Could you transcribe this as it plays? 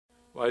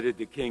Why did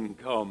the King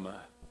come?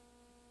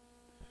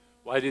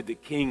 Why did the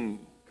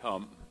King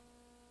come?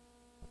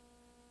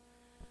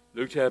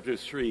 Luke chapter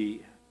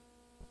 3.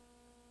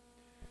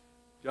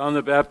 John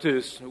the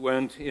Baptist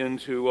went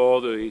into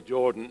all the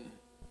Jordan,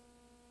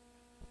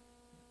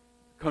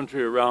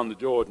 country around the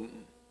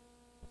Jordan.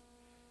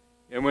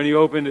 And when he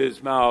opened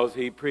his mouth,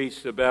 he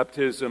preached a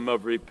baptism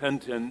of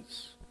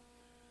repentance,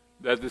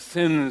 that the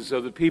sins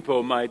of the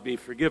people might be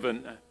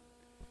forgiven,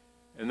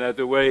 and that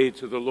the way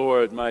to the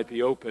Lord might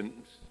be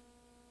opened.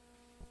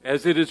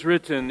 As it is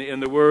written in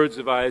the words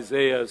of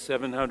Isaiah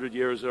 700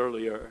 years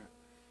earlier,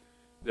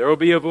 there will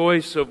be a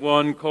voice of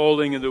one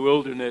calling in the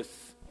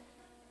wilderness.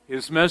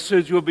 His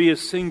message will be a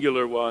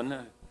singular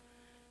one.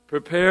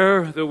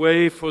 Prepare the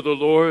way for the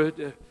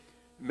Lord.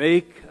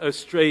 Make a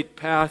straight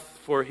path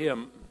for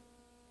him.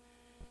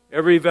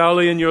 Every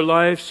valley in your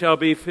life shall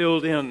be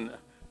filled in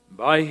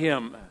by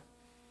him.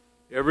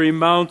 Every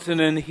mountain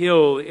and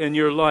hill in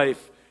your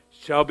life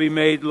shall be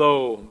made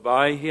low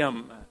by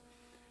him.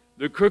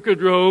 The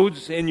crooked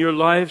roads in your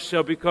life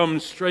shall become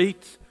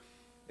straight,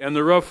 and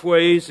the rough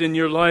ways in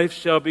your life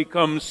shall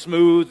become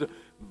smooth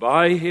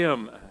by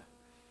him.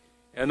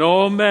 And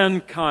all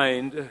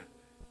mankind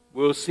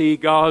will see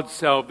God's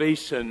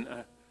salvation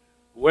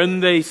when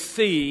they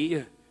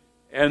see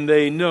and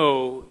they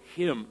know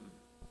him.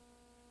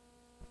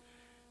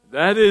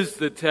 That is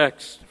the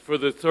text for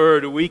the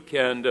third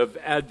weekend of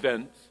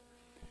Advent.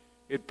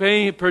 It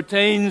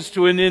pertains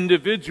to an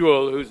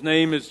individual whose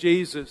name is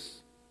Jesus.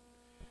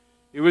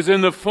 He was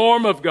in the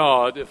form of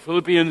God.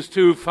 Philippians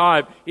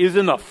 2:5. He's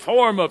in the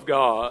form of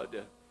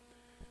God.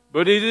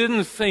 But he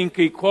didn't think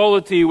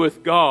equality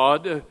with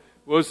God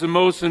was the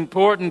most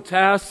important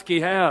task he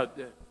had.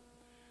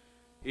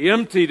 He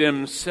emptied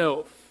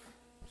himself.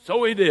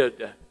 So he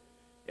did.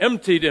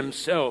 Emptied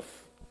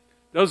himself.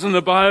 Doesn't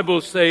the Bible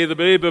say the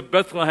babe of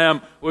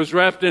Bethlehem was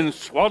wrapped in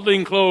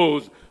swaddling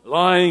clothes,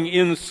 lying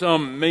in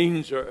some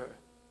manger?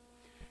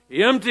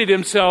 He emptied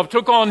himself,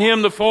 took on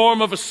him the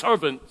form of a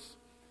servant.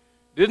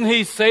 Didn't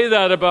he say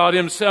that about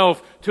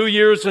himself 2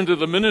 years into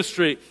the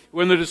ministry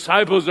when the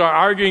disciples are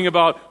arguing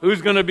about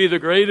who's going to be the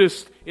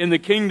greatest in the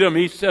kingdom?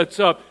 He sets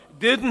up.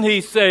 Didn't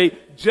he say,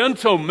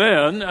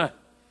 "Gentlemen,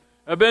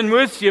 I've been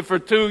with you for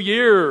 2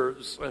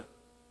 years.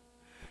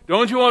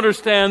 Don't you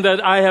understand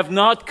that I have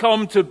not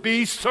come to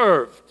be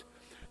served?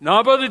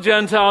 Not by the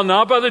Gentile,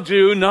 not by the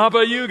Jew, not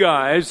by you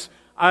guys.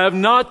 I have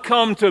not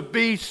come to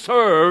be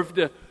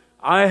served.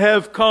 I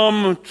have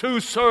come to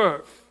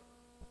serve."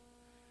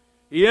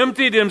 He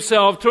emptied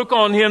himself, took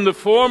on him the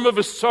form of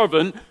a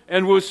servant,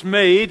 and was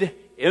made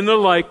in the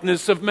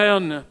likeness of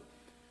men.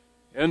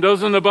 And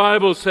doesn't the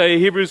Bible say,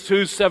 Hebrews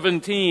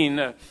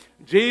 2:17,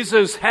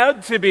 Jesus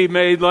had to be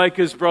made like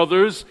his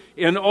brothers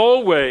in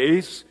all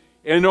ways,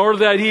 in order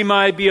that he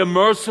might be a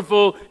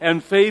merciful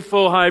and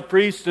faithful high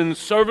priest in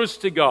service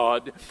to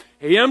God.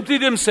 He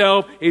emptied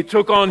himself, he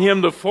took on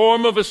him the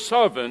form of a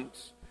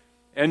servant,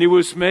 and he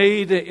was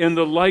made in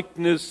the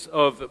likeness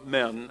of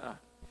men.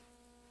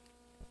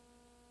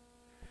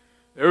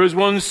 There is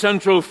one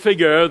central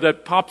figure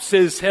that pops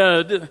his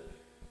head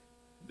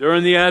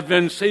during the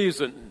Advent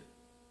season,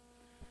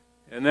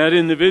 and that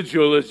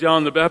individual is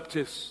John the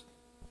Baptist.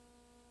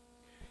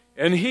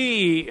 And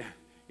he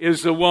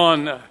is the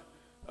one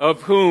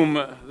of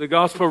whom the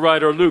gospel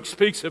writer Luke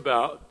speaks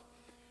about.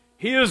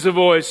 He is the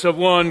voice of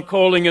one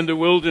calling in the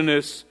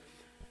wilderness,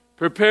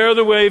 "Prepare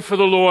the way for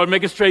the Lord,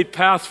 make a straight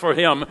path for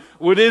him."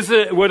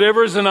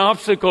 Whatever is an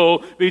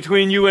obstacle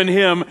between you and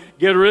him,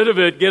 get rid of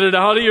it, get it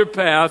out of your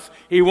path.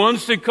 He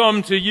wants to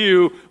come to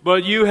you,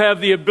 but you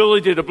have the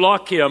ability to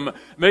block him.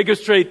 Make a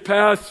straight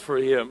path for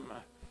him.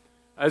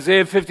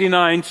 Isaiah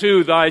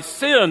 59:2, "Thy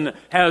sin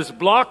has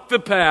blocked the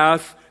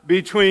path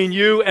between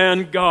you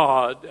and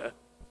God."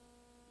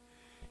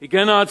 He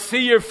cannot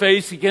see your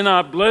face, he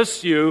cannot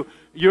bless you.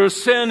 Your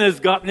sin has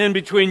gotten in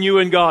between you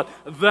and God.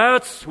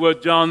 That's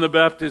what John the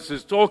Baptist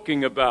is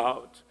talking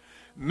about.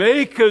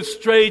 Make a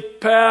straight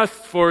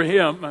path for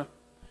him.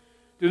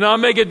 Do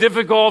not make it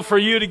difficult for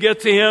you to get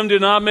to him. Do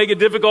not make it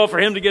difficult for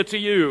him to get to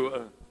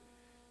you.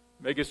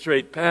 Make a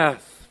straight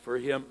path for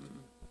him.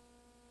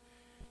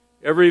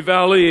 Every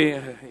valley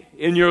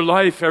in your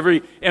life,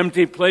 every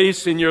empty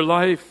place in your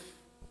life,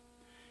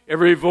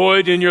 every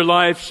void in your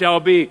life shall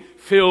be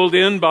filled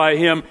in by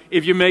him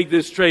if you make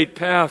this straight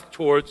path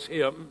towards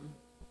him.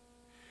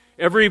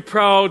 Every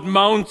proud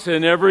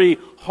mountain, every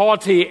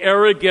haughty,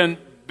 arrogant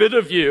bit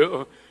of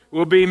you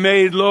will be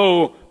made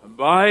low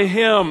by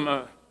him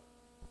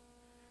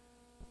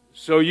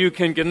so you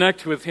can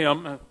connect with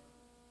him.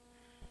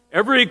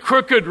 Every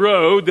crooked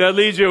road that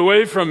leads you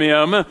away from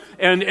him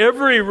and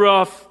every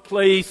rough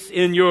place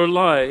in your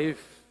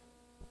life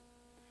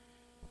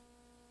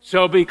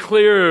shall be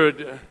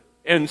cleared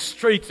and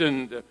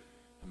straightened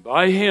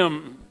by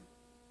him.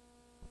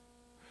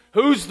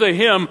 Who's the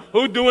him?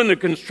 Who's doing the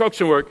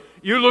construction work?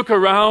 You look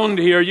around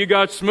here, you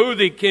got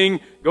Smoothie King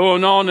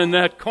going on in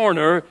that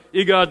corner.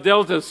 You got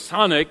Delta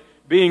Sonic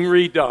being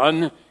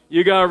redone.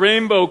 You got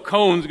rainbow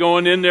cones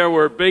going in there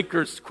where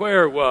Baker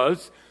Square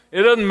was.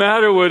 It doesn't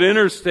matter what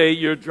interstate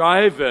you're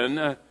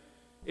driving.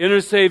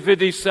 Interstate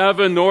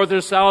 57, north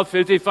or south,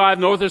 55,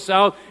 north or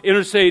south,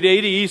 Interstate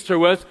 80, east or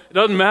west. It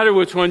doesn't matter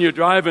which one you're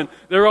driving.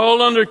 They're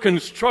all under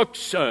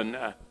construction.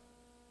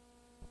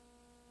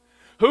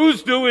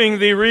 Who's doing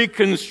the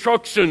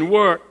reconstruction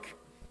work?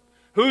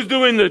 Who's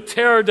doing the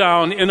tear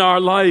down in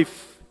our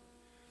life?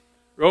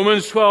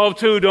 Romans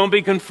 12:2, don't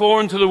be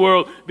conformed to the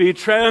world. Be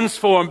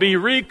transformed, be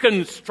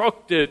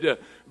reconstructed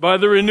by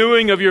the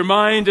renewing of your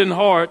mind and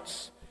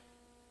hearts,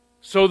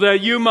 so that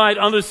you might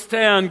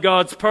understand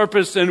God's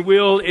purpose and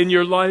will in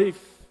your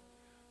life.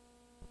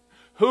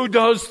 Who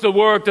does the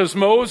work? Does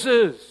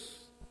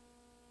Moses?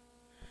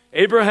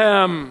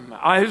 Abraham,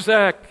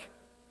 Isaac,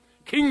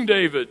 King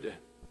David,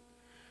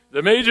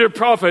 the major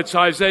prophets,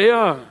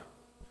 Isaiah,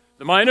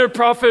 the minor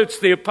prophets,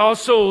 the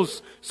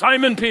apostles,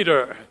 Simon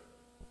Peter,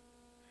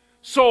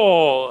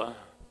 Saul,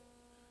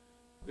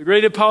 the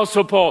great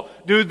apostle Paul.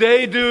 Do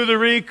they do the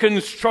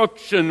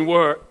reconstruction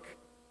work?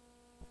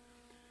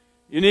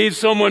 You need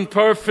someone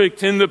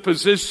perfect in the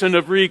position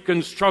of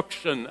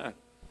reconstruction.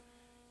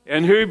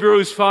 And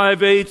Hebrews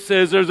 5:8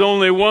 says there's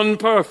only one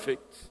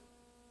perfect.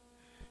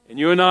 And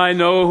you and I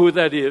know who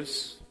that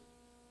is.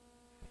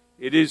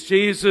 It is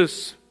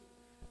Jesus,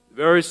 the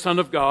very Son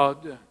of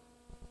God.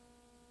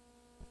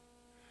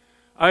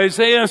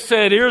 Isaiah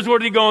said, here's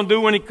what he's going to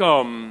do when he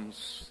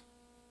comes.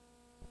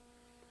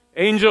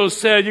 Angels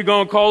said, you're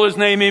going to call his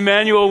name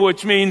Emmanuel,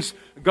 which means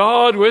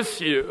God with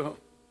you.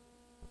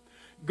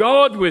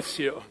 God with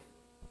you.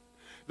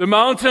 The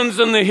mountains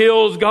and the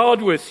hills,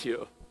 God with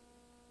you.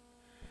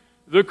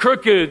 The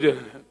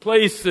crooked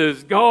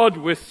places, God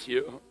with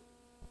you.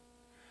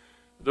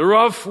 The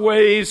rough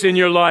ways in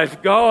your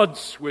life,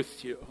 God's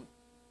with you.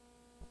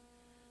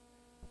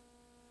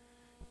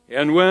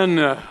 And when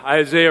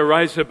Isaiah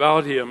writes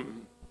about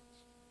him,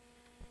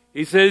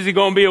 he says he's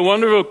going to be a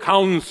wonderful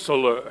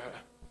counselor.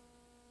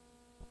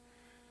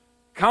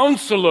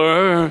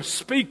 Counselor,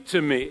 speak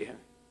to me.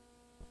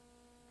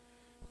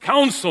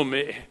 Counsel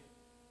me.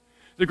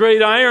 The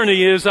great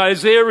irony is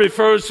Isaiah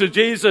refers to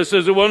Jesus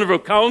as a wonderful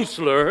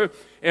counselor,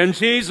 and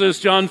Jesus,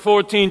 John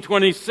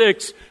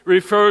 14:26,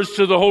 refers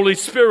to the Holy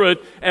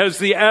Spirit as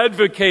the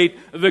advocate,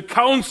 the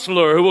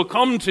counselor who will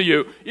come to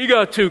you. You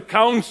got two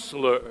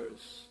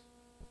counselors.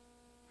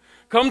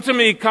 Come to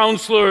me,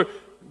 counselor.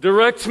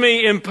 Direct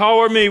me,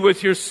 empower me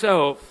with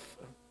yourself.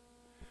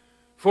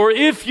 For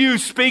if you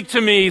speak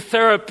to me,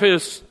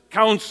 therapist,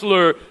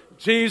 counselor,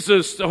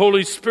 Jesus, the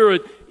Holy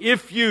Spirit,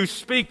 if you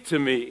speak to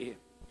me,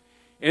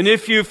 and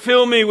if you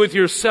fill me with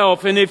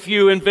yourself, and if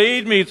you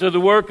invade me to the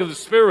work of the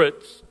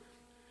Spirit,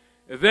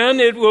 then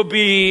it will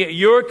be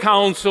your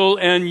counsel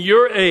and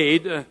your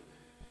aid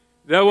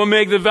that will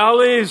make the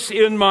valleys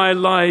in my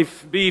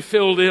life be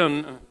filled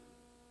in.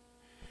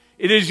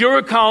 It is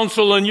your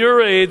counsel and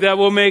your aid that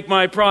will make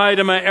my pride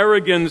and my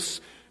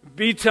arrogance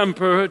be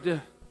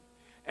tempered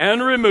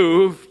and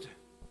removed,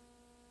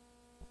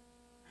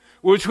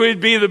 which would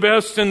be the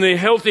best and the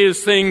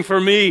healthiest thing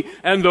for me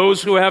and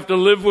those who have to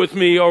live with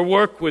me or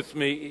work with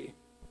me.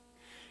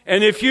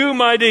 And if you,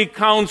 mighty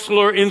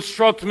counselor,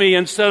 instruct me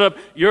and set up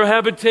your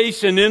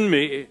habitation in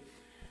me,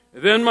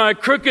 then my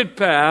crooked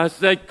path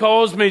that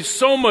caused me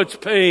so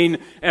much pain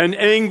and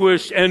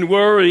anguish and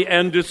worry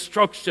and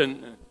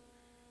destruction,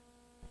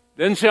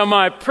 then shall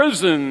my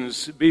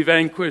prisons be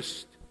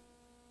vanquished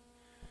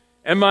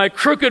and my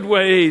crooked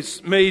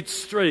ways made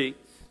straight.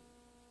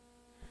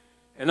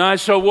 And I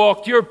shall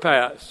walk your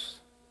paths,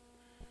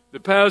 the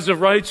paths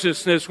of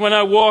righteousness. When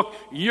I walk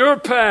your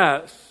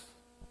paths,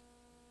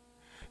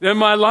 then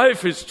my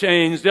life is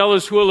changed.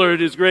 Ellis Willard,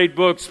 his great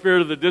book,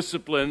 Spirit of the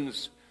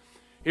Disciplines,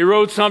 he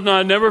wrote something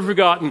I've never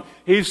forgotten.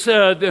 He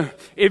said,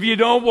 if you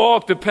don't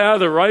walk the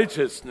path of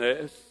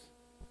righteousness,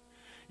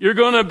 you're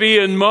going to be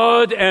in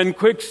mud and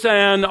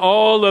quicksand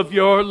all of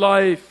your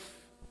life.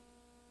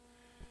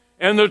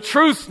 And the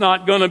truth's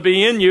not going to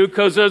be in you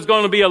because there's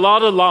going to be a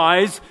lot of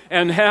lies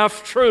and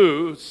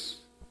half-truths.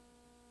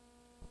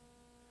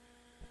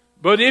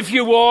 But if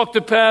you walk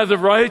the path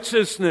of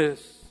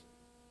righteousness,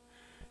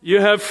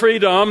 you have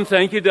freedom.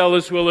 Thank you,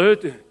 Dallas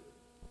Willard.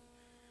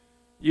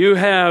 You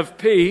have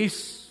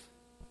peace.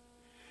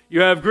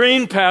 You have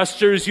green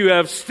pastures. You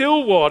have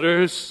still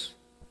waters.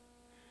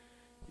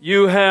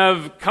 You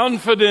have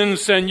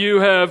confidence and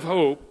you have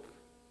hope.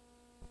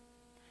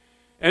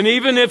 And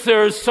even if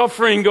there is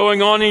suffering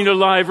going on in your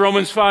life,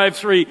 Romans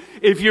 5:3,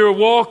 if you're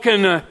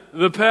walking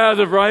the path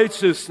of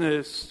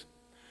righteousness,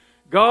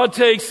 God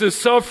takes the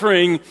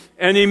suffering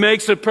and He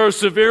makes a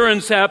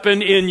perseverance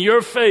happen in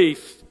your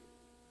faith.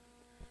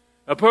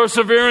 A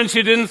perseverance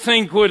you didn't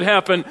think would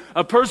happen.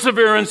 A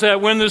perseverance that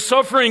when the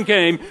suffering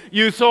came,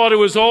 you thought it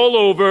was all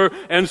over,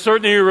 and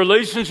certainly your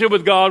relationship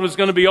with God was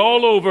going to be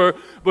all over,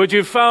 but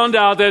you found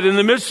out that in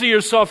the midst of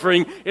your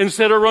suffering,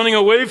 instead of running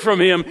away from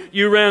Him,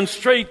 you ran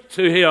straight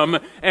to Him,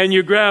 and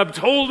you grabbed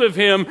hold of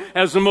Him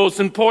as the most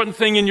important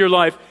thing in your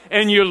life,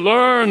 and you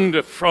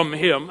learned from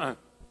Him.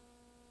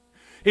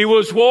 He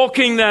was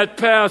walking that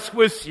path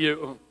with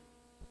you,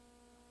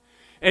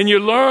 and you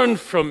learned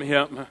from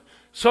Him.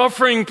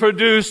 Suffering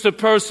produced a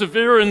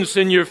perseverance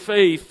in your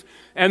faith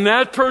And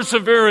that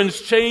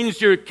perseverance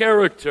changed your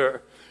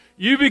character.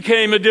 You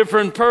became a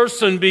different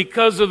person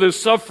because of the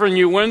suffering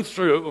you went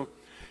through.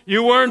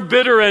 You weren't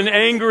bitter and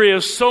angry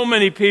as so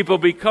many people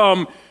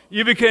become.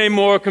 You became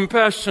more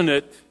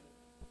compassionate.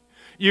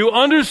 You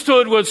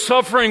understood what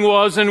suffering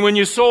was, and when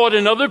you saw it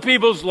in other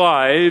people's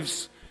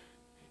lives,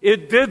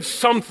 it did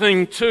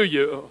something to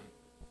you.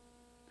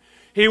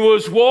 He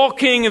was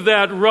walking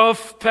that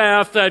rough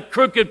path, that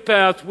crooked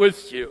path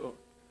with you.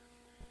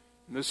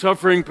 The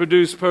suffering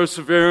produced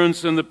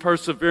perseverance, and the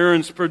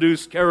perseverance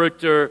produced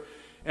character,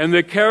 and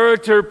the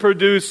character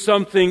produced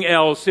something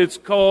else. It's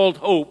called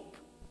hope.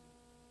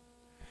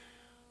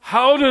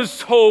 How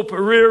does hope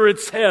rear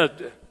its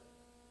head?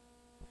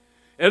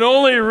 It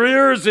only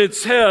rears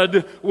its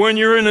head when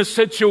you're in a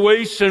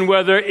situation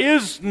where there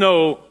is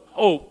no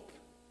hope.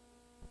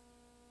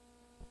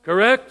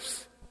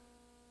 Correct?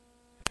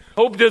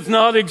 Hope does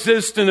not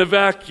exist in a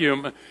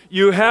vacuum.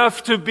 You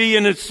have to be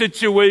in a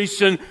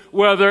situation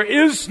where there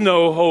is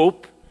no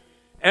hope,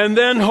 and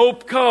then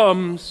hope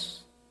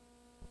comes.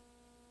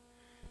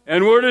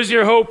 And where does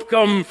your hope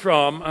come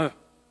from?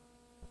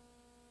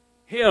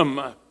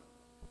 Him.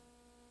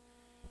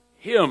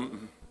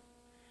 Him.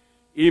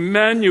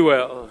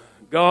 Emmanuel,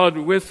 God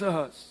with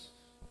us.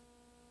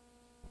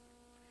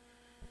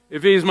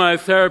 If He's my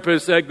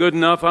therapist, is that good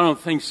enough? I don't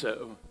think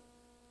so.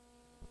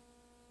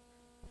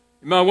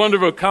 My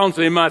wonderful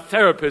counselor, my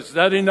therapist, is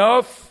that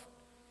enough?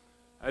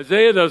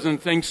 Isaiah doesn't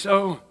think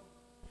so.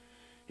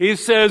 He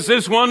says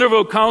this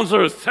wonderful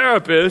counselor,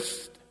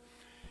 therapist,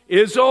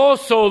 is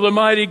also the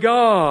mighty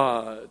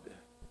God.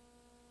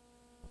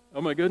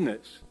 Oh my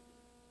goodness.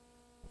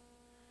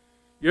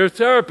 Your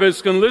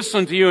therapist can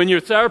listen to you and your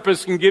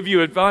therapist can give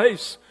you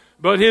advice,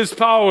 but his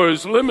power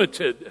is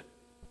limited.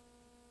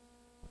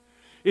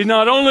 He's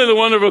not only the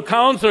wonderful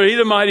counselor, He's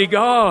the mighty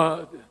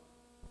God.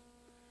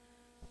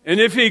 And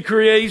if He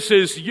creates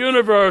His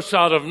universe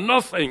out of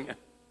nothing,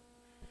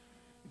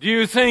 do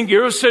you think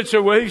your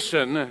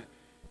situation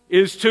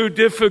is too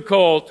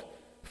difficult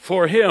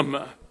for Him?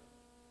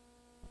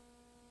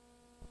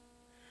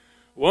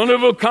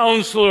 Wonderful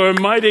Counselor,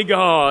 mighty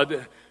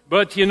God.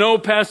 But you know,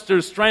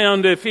 Pastor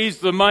Strand, if He's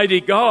the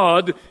mighty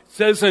God, it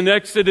says in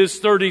Exodus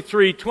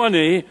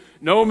 33:20,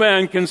 no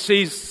man can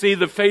see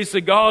the face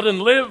of God and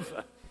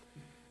live.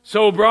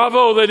 So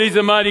bravo that He's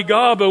a mighty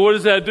God, but what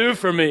does that do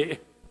for me?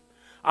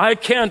 I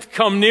can't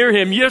come near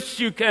Him. Yes,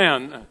 you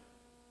can.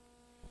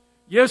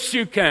 Yes,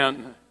 you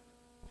can.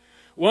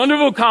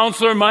 Wonderful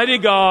Counselor, mighty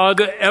God,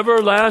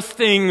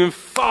 everlasting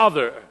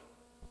Father.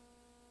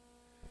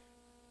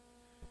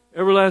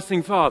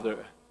 Everlasting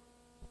Father.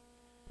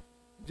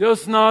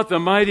 Just not the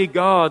mighty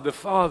God, the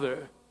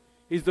Father.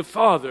 He's the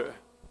Father.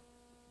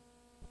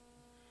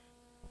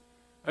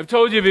 I've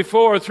told you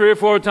before 3 or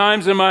 4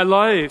 times in my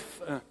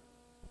life,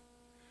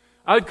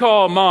 I'd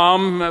call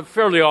Mom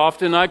fairly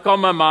often. I'd call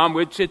my mom.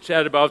 We'd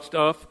chit-chat about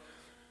stuff.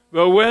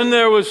 But when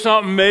there was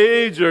something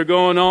major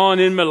going on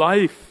in my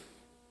life,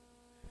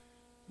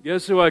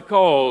 guess who I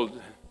called?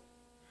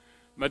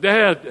 My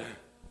dad.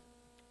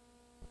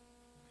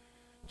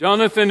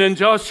 Jonathan and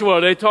Joshua,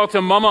 they talked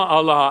to Mama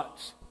a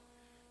lot.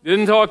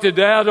 Didn't talk to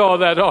Dad all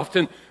that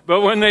often.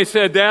 But when they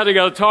said, Dad, I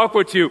got to talk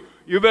with you,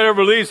 you better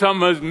believe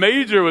something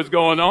major was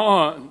going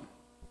on.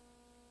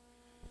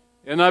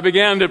 And I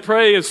began to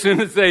pray as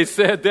soon as they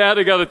said, Dad,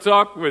 I got to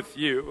talk with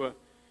you.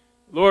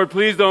 Lord,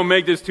 please don't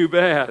make this too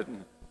bad.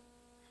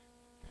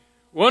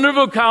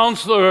 Wonderful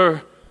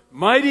Counselor,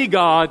 mighty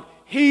God,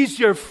 He's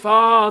your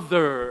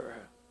Father.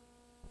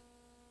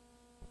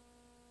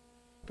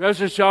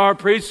 Pastor Shar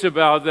preached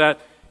about that.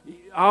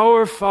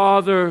 Our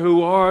Father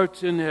who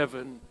art in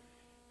heaven.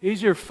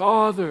 He's your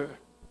Father.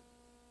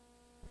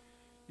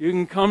 You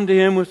can come to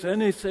Him with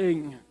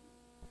anything.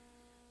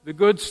 The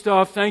good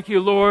stuff. Thank you,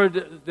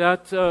 Lord,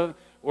 that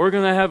we're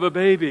going to have a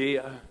baby.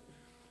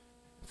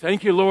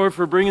 Thank you, Lord,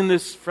 for bringing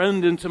this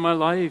friend into my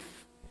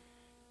life.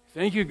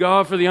 Thank you,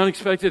 God, for the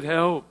unexpected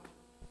help.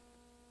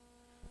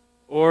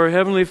 Or,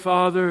 Heavenly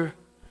Father,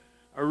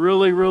 I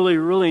really, really,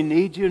 really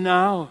need you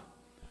now.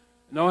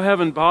 No, I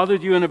haven't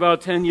bothered you in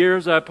about 10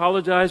 years. I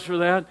apologize for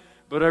that.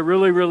 But I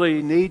really,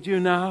 really need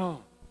you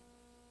now.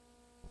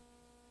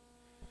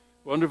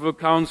 Wonderful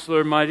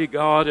Counselor, mighty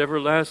God,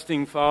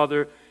 everlasting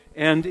Father.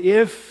 And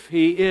if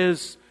He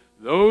is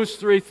those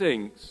 3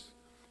 things,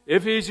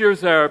 if He's your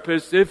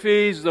therapist, if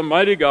He's the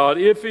mighty God,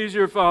 if He's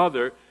your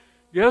Father,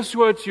 guess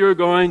what you're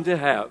going to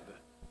have?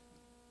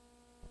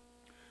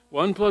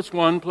 1 +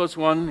 1 +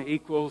 1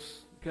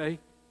 equals, okay?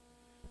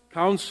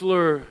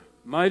 Counselor,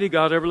 mighty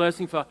God,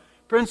 everlasting Father,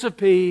 Prince of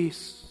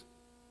Peace.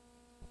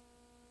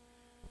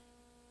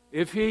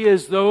 If He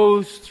is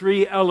those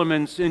 3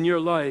 elements in your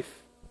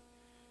life,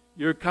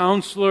 your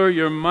Counselor,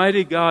 your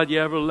mighty God,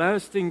 your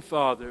everlasting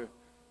Father,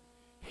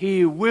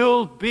 He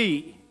will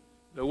be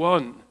the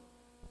one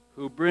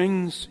who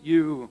brings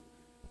you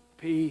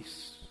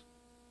peace.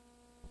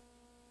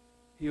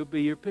 He'll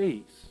be your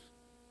peace.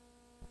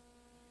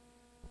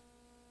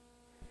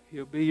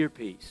 He'll be your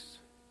peace.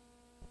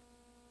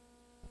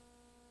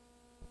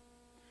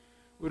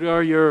 What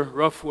are your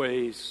rough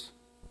ways?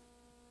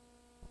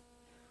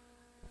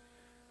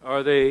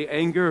 Are they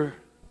anger?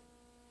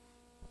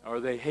 Are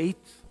they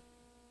hate?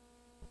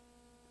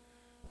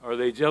 Are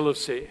they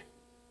jealousy?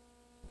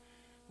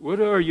 What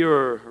are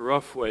your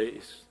rough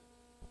ways?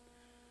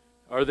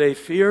 Are they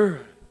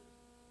fear?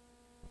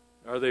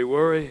 Are they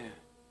worry?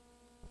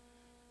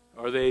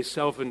 Are they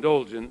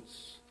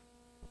self-indulgence?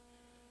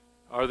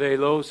 Are they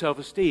low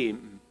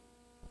self-esteem?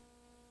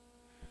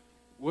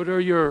 What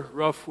are your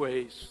rough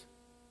ways?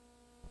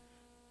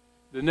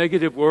 The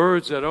negative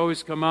words that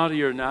always come out of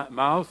your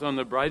mouth on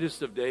the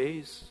brightest of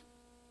days?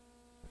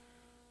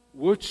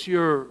 What's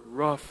your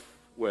rough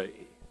way?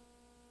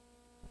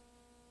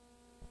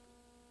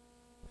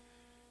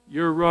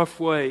 Your rough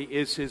way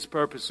is His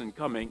purpose in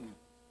coming.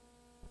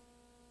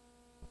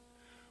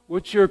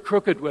 What's your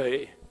crooked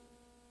way?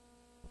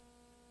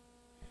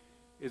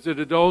 Is it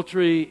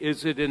adultery?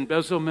 Is it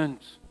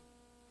embezzlement?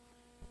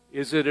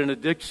 Is it an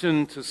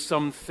addiction to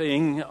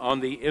something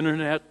on the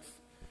internet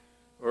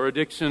or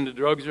addiction to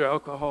drugs or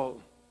alcohol?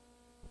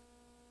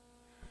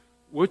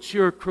 What's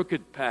your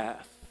crooked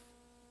path?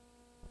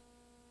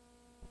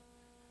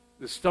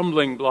 The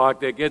stumbling block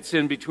that gets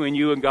in between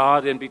you and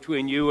God and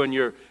between you and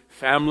your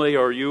family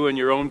or you and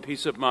your own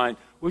peace of mind.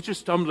 What's your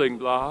stumbling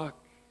block?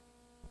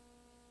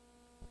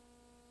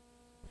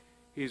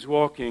 He's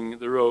walking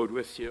the road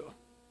with you.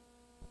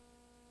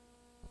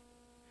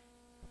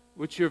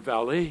 What's your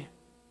valley?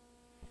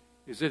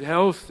 Is it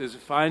health? Is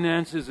it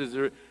finances? Is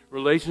it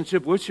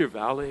relationship? What's your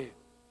valley?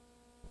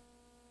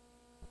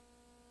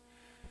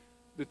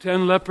 The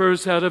 10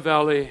 lepers had a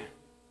valley.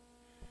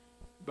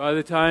 By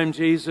the time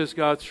Jesus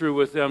got through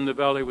with them, the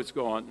valley was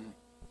gone.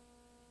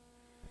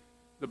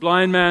 The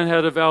blind man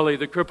had a valley.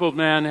 The crippled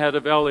man had a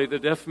valley. The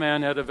deaf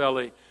man had a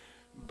valley.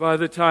 By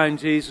the time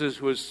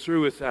Jesus was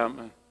through with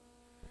them,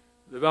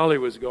 the valley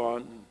was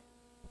gone.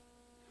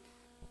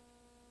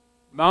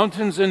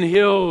 Mountains and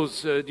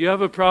hills. Do you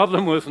have a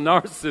problem with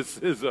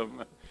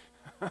narcissism?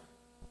 Do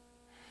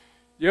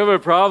you have a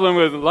problem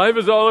with life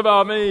is all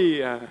about me?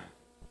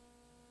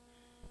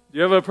 Do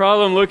you have a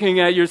problem looking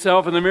at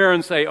yourself in the mirror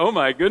and say, oh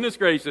my goodness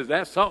gracious,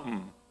 that's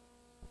something?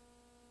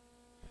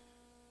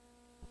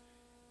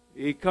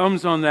 He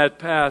comes on that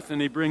path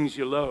and He brings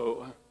you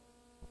low.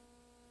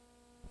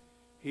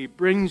 He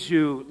brings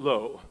you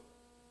low.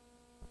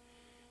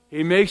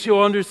 He makes you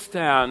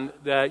understand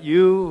that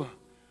you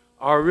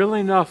are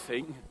really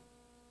nothing,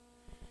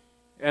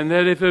 and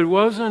that if it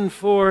wasn't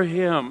for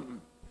Him,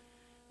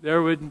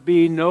 there would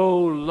be no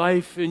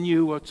life in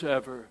you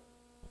whatsoever.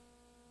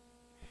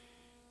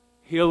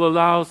 He'll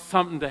allow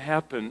something to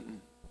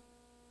happen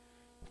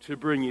to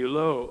bring you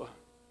low.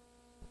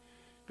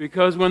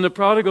 Because when the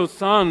prodigal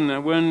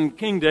son, when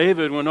King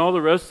David, when all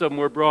the rest of them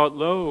were brought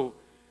low,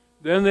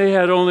 then they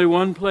had only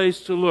one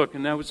place to look,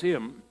 and that was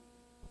Him.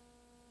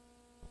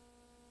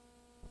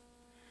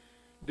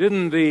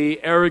 Didn't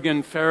the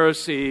arrogant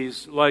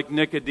Pharisees, like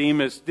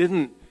Nicodemus,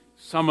 didn't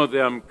some of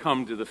them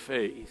come to the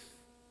faith?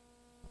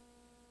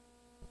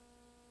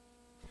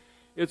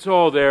 It's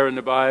all there in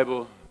the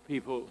Bible,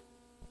 people.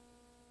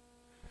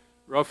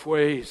 Rough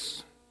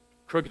ways,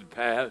 crooked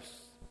paths.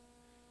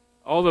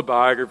 All the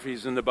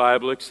biographies in the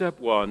Bible except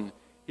one,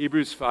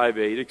 Hebrews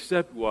 5:8,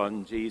 except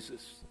one,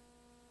 Jesus.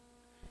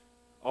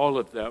 All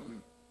of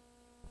them.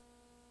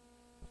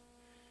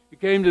 He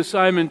came to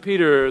Simon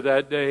Peter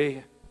that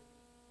day,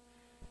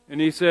 and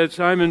He said,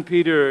 Simon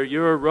Peter,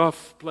 your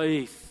rough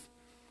place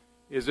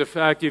is the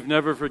fact you've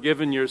never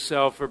forgiven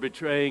yourself for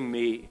betraying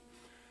me.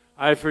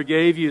 I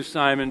forgave you,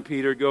 Simon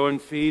Peter. Go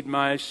and feed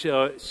my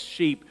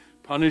sheep.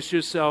 Punish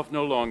yourself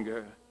no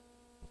longer.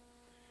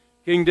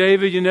 King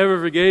David, you never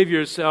forgave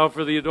yourself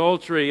for the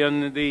adultery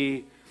and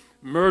the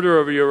murder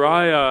of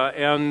Uriah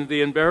and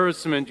the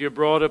embarrassment you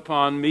brought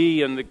upon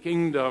me and the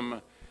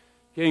kingdom.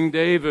 King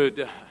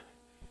David,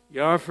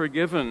 you are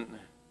forgiven.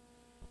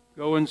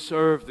 Go and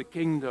serve the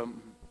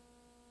kingdom.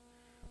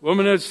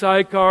 Woman at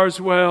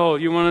Sychar's well,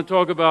 you want to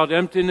talk about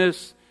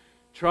emptiness?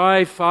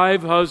 Try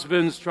 5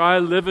 husbands. Try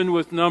living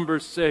with number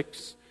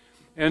 6.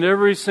 And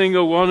every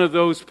single one of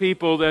those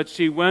people that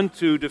she went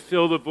to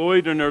fill the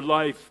void in her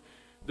life,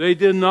 they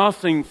did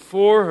nothing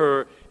for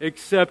her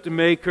except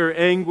make her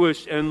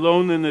anguish and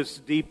loneliness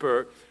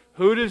deeper.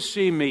 Who does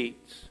she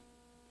meet?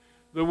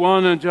 The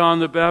one that John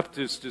the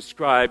Baptist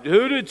described.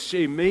 Who did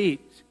she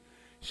meet?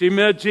 She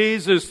met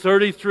Jesus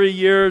 33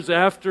 years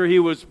after He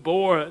was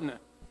born.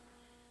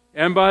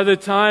 And by the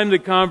time the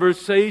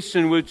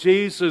conversation with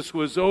Jesus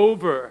was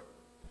over,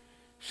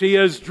 she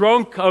has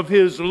drunk of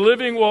His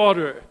living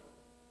water.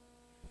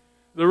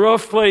 The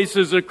rough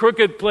places, the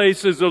crooked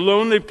places, the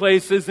lonely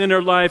places in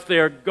her life, they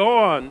are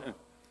gone.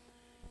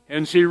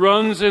 And she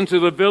runs into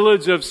the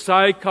village of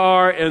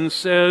Sychar and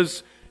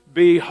says,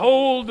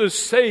 behold the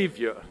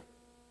Savior.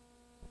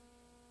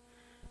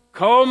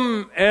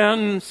 Come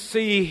and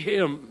see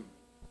Him.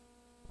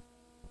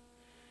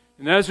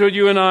 And that's what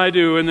you and I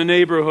do in the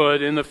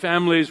neighborhood, in the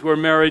families we're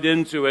married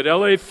into. At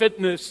LA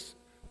Fitness,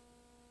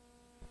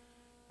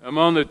 I'm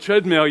on the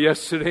treadmill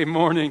yesterday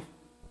morning.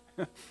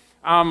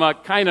 I'm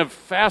kind of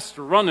fast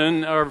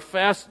running or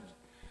fast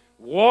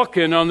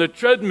walking on the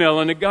treadmill,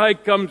 and a guy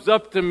comes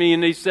up to me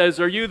and he says,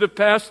 "Are you the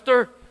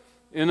pastor?"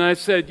 And I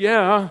said,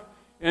 "Yeah."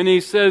 And he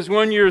says,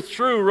 "When you're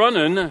through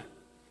running,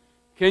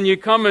 can you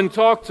come and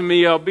talk to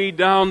me? I'll be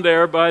down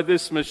there by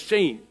this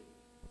machine."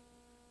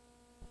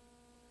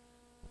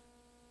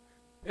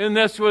 And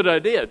that's what I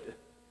did.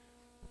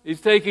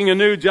 He's taking a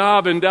new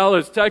job in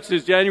Dallas,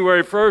 Texas,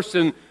 January 1st,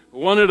 and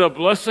wanted a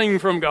blessing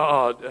from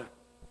God.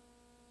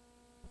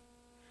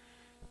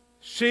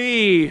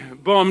 She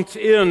bumped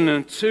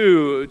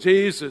into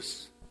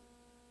Jesus.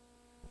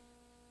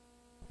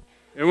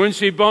 And when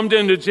she bumped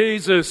into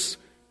Jesus,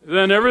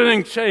 then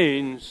everything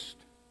changed.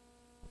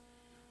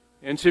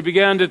 And she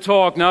began to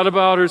talk not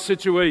about her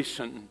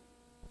situation.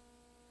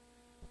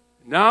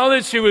 Now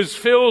that she was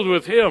filled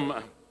with Him,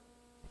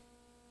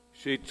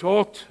 she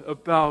talked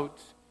about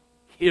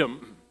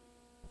Him.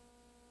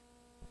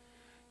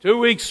 2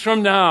 weeks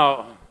from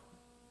now,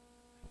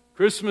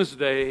 Christmas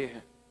Day.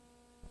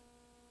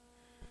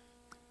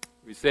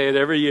 We say it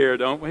every year,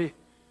 don't we?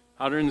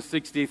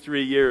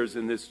 163 years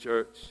in this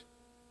church.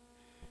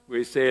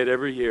 We say it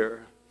every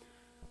year.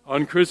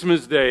 On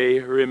Christmas Day,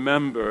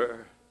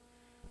 remember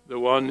the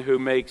one who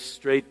makes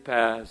straight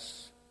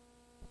paths,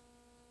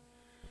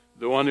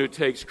 the one who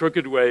takes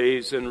crooked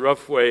ways and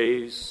rough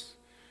ways,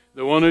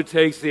 the one who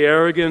takes the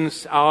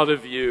arrogance out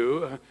of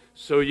you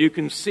so you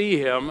can see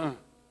Him,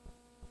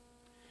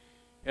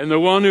 and the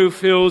one who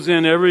fills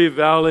in every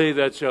valley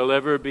that shall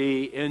ever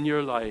be in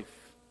your life.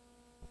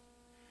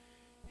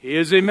 He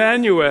is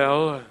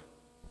Emmanuel,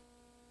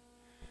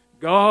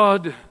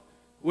 God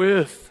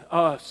with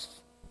us.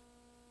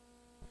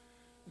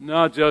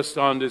 Not just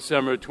on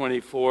December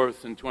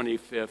 24th and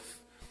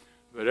 25th,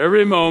 but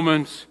every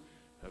moment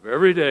of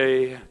every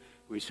day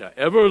we shall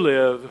ever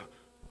live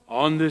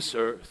on this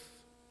earth.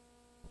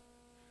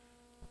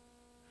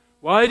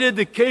 Why did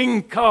the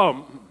King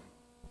come?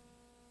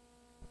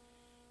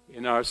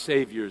 In our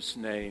Savior's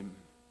name.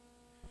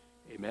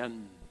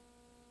 Amen.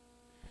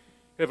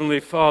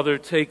 Heavenly Father,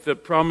 take the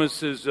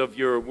promises of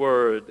your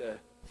word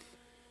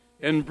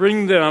and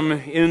bring them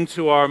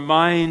into our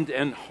mind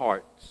and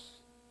hearts.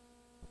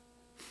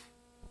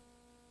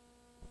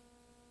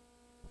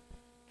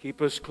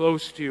 Keep us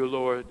close to you,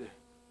 Lord.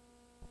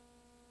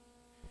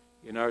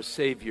 In our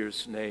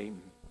Savior's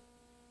name.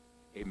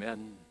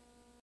 Amen.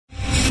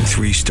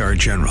 3-star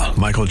General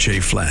Michael J.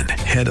 Flynn,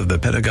 head of the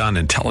Pentagon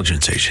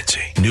Intelligence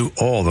Agency, knew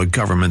all the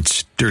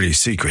government's dirty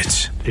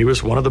secrets. He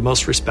was one of the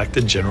most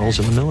respected generals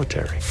in the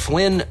military.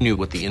 Flynn knew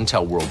what the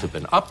intel world had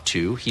been up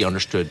to. He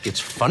understood its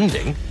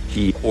funding.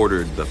 He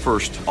ordered the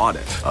first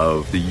audit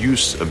of the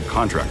use of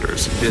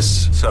contractors.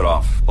 This set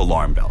off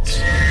alarm bells.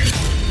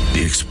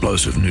 The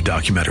explosive new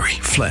documentary,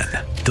 Flynn,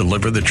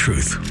 Deliver the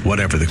Truth,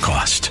 Whatever the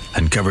Cost,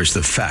 uncovers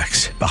the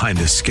facts behind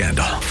this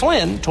scandal.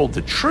 Flynn told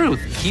the truth.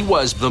 He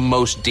was the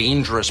most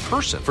dangerous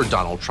person for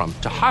Donald Trump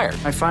to hire.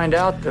 I find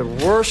out the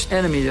worst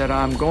enemy that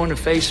I'm going to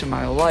face in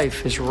my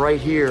life is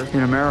right here in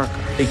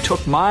America. They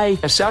took my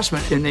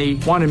assessment and they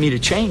wanted me to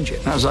change it.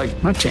 And I was like,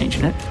 I'm not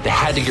changing it. They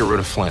had to get rid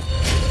of Flynn.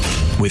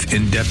 With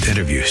in-depth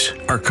interviews,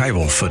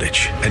 archival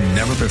footage, and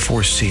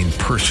never-before-seen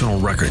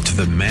personal records of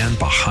the man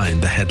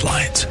behind the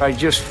headlines. I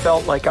just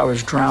felt like I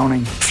was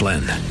drowning.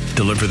 Flynn,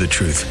 Deliver the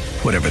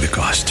Truth, Whatever the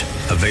Cost.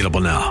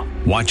 Available now.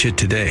 Watch it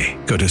today.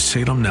 Go to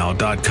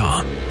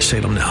salemnow.com.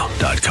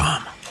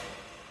 salemnow.com.